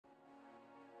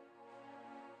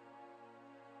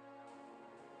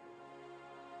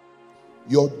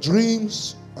Your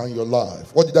dreams and your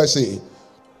life. What did I say?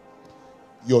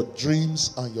 Your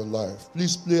dreams and your life.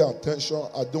 Please pay attention.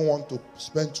 I don't want to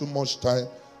spend too much time.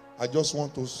 I just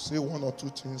want to say one or two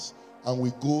things and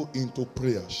we go into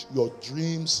prayers. Your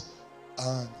dreams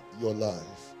and your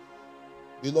life.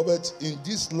 Beloved, in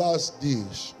these last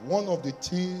days, one of the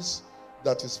things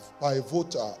that is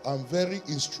pivotal and very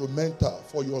instrumental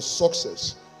for your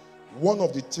success, one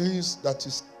of the things that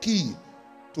is key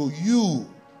to you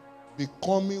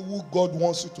becoming who God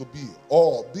wants you to be,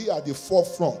 or be at the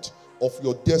forefront of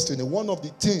your destiny, one of the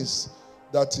things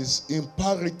that is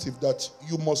imperative that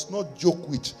you must not joke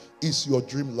with is your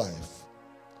dream life.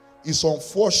 It's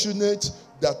unfortunate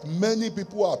that many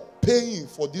people are paying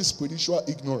for this spiritual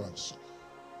ignorance.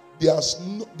 They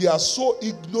are so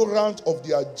ignorant of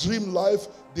their dream life,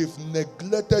 they've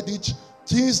neglected it.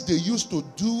 Things they used to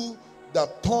do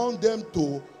that turned them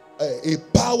to a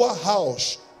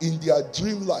powerhouse in their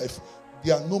dream life,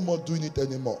 they are no more doing it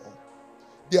anymore.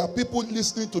 There are people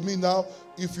listening to me now.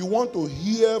 If you want to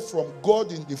hear from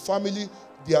God in the family,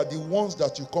 they are the ones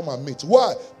that you come and meet.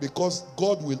 Why? Because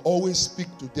God will always speak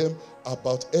to them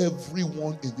about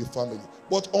everyone in the family.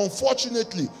 But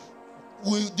unfortunately,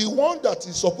 the one that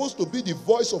is supposed to be the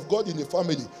voice of God in the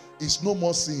family is no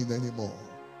more seen anymore.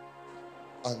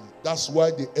 And that's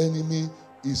why the enemy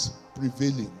is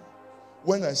prevailing.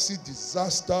 When I see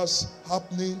disasters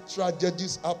happening,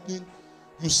 tragedies happening,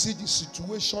 you see the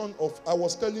situation of, I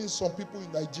was telling some people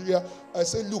in Nigeria, I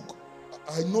said, look,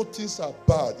 I know things are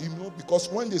bad, because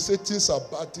when they say things are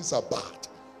bad, things are bad.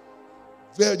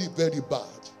 Very, very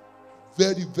bad.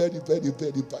 Very, very, very,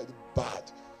 very, very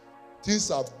bad. Things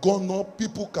have gone up.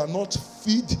 People cannot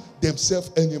feed themselves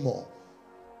anymore.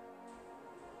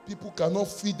 People cannot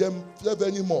feed themselves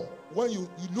anymore. When you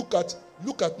look at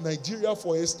Nigeria,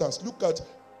 for instance, look at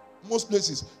most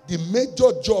places, the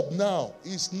major job now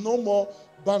is no more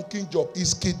banking job,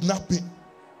 is kidnapping.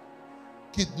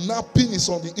 Kidnapping is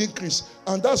on the increase.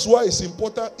 And that's why it's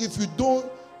important. If you don't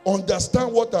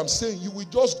understand what I'm saying, you will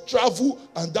just travel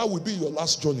and that will be your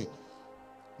last journey.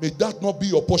 May that not be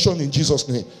your portion in Jesus'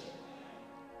 name.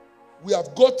 We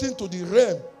have gotten to the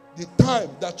realm, the time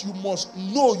that you must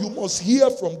know, you must hear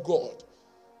from God.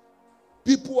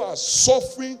 People are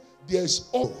suffering. There is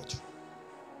odd.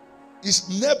 It's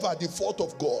never the fault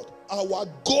of God. Our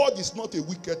God is not a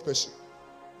wicked person.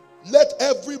 Let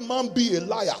every man be a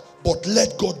liar, but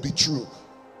let God be true.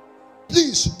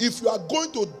 Please, if you are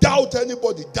going to doubt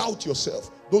anybody, doubt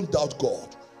yourself. Don't doubt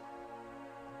God.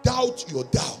 Doubt your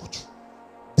doubt.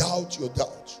 Doubt your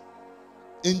doubt.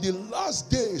 In the last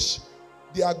days,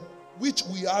 which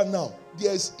we are now,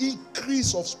 there is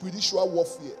increase of spiritual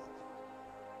warfare.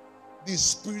 The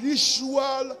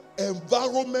spiritual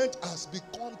environment has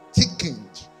become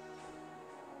thickened.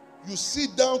 You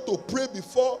sit down to pray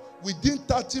before, within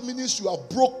 30 minutes you are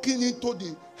broken into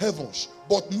the heavens.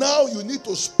 But now you need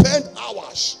to spend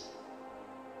hours.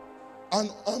 And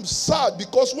I'm sad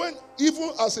because when,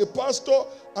 even as a pastor,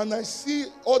 and I see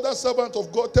other servants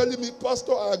of God telling me,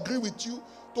 Pastor, I agree with you,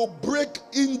 to break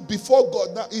in before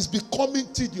God now is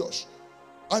becoming tedious.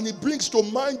 And it brings to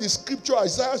mind the scripture,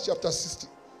 Isaiah chapter 60.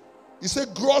 He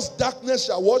said, gross darkness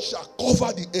shall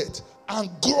cover the earth, and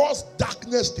gross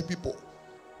darkness the people.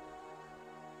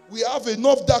 We have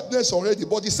enough darkness already,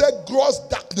 but he said gross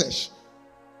darkness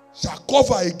shall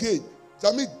cover again.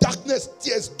 That means darkness,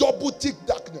 there's double thick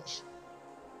darkness.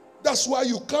 That's why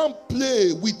you can't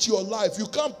play with your life. You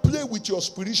can't play with your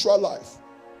spiritual life.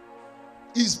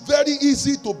 It's very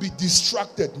easy to be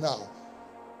distracted now.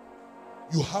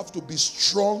 You have to be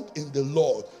strong in the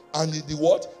Lord and in the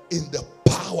what? In the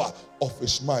power of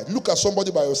his mind. Look at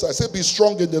somebody by your side. Say, be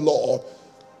strong in the Lord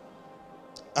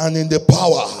and in the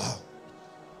power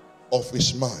of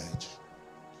his mind.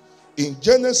 In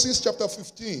Genesis chapter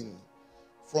 15,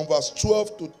 from verse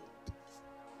 12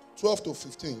 to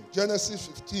 15. Genesis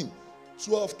 15,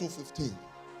 12 to 15.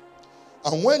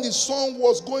 And when the sun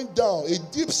was going down, a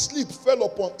deep sleep fell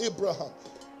upon Abraham.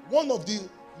 One of the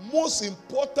most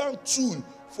important tools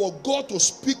for God to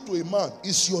speak to a man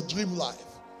is your dream life.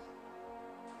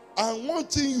 And one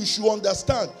thing you should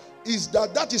understand is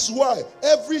that is why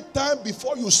every time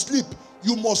before you sleep,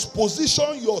 you must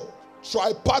position your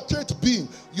tripartite being,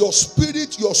 your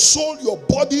spirit, your soul, your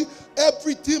body,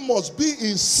 everything must be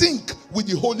in sync with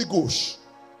the Holy Ghost.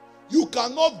 You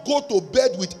cannot go to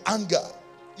bed with anger.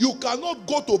 You cannot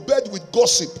go to bed with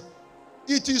gossip.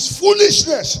 It is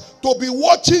foolishness to be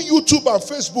watching YouTube and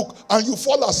Facebook and you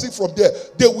fall asleep from there.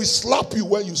 They will slap you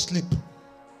when you sleep.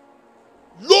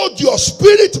 Load your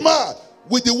spirit man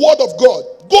with the word of God.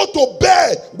 Go to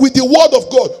bed with the word of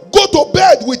God. Go to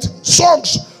bed with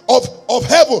songs of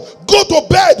heaven. Go to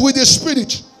bed with the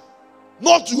spirit.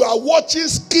 Not you are watching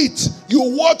skit. You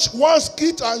watch one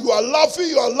skit and you are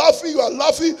laughing,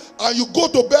 and you go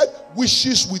to bed,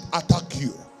 wishes will attack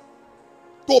you.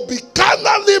 To be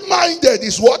carnally minded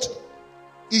is what?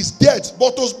 Is death.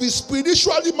 But to be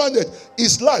spiritually minded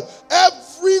is life.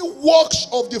 Every works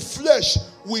of the flesh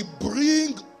will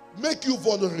make you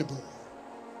vulnerable.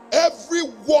 Every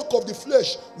work of the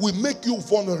flesh will make you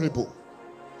vulnerable.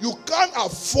 You cannot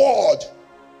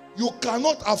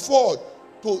afford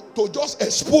to just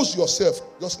expose yourself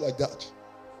just like that.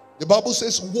 The Bible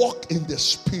says walk in the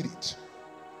spirit.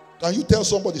 Can you tell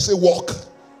somebody, say walk?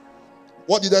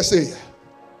 What did I say?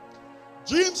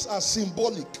 Dreams are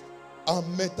symbolic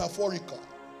and metaphorical.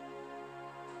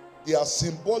 They are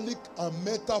symbolic and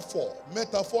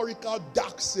metaphorical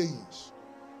dark sayings.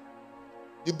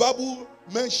 The Bible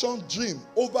mentioned dream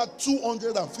over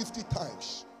 250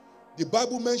 times. The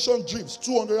Bible mentioned dreams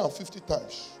 250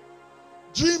 times.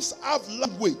 Dreams have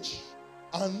language,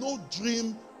 and no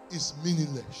dream is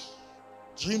meaningless.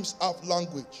 Dreams have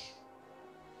language.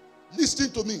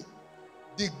 Listen to me.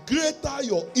 The greater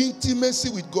your intimacy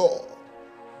with God,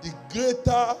 the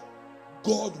greater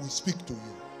God will speak to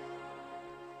you.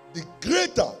 The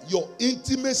greater your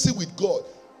intimacy with God,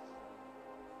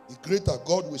 the greater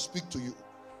God will speak to you.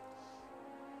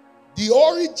 The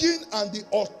origin and the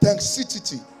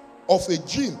authenticity of a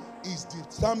dream is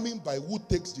determined by who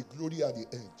takes the glory at the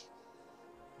end.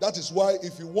 That is why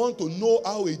if you want to know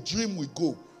how a dream will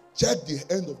go, check the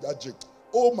end of that dream.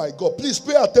 Oh my God, please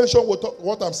pay attention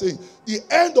what I'm saying. The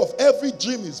end of every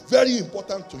dream is very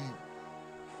important to you.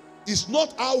 It's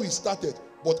not how it started,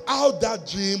 but how that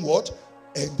dream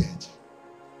ended.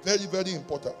 Very, very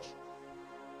important.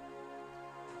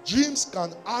 Dreams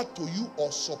can add to you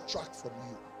or subtract from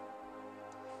you.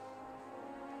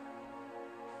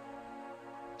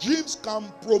 Dreams can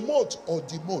promote or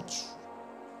demote.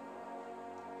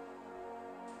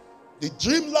 The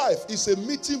dream life is a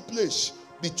meeting place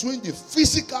between the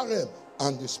physical realm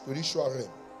and the spiritual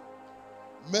realm.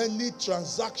 Many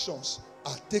transactions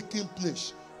are taking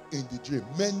place in the dream.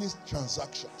 Many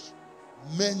transactions.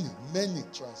 Many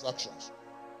transactions.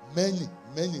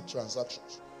 Many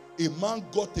transactions. A man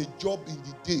got a job in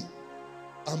the day,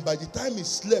 and by the time he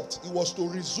slept, he was to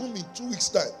resume in 2 weeks'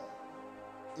 time.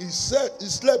 He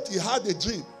slept, he had a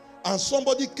dream, and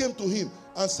somebody came to him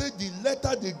and said, the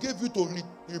letter they gave you to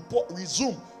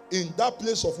resume in that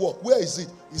place of work, where is it?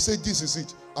 He said, this is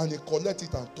it. And he collected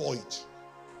it and tore it.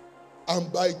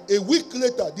 And by a week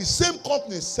later, the same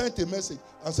company sent a message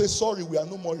and said, sorry, we are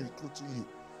no more recruiting you.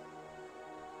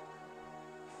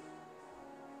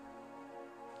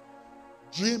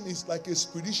 Dream is like a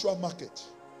spiritual market.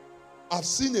 I've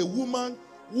seen a woman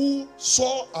who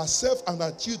saw herself and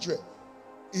her children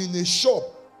in a shop,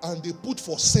 and they put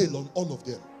for sale on all of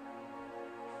them.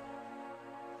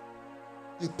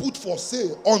 They put for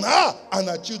sale on her and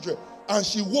her children. And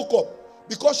she woke up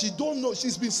because she don't know.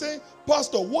 She's been saying,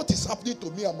 Pastor, what is happening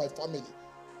to me and my family?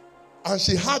 And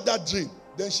she had that dream.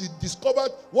 Then she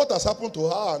discovered what has happened to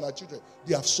her and her children.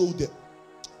 They have sold them.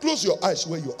 Close your eyes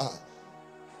where you are.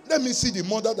 Let me see the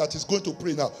mother that is going to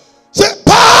pray now. Say,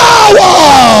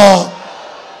 power!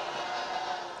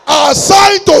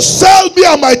 Assigned to sell me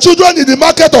and my children in the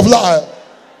market of life.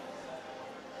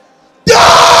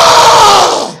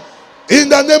 Yeah! In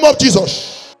the name of Jesus.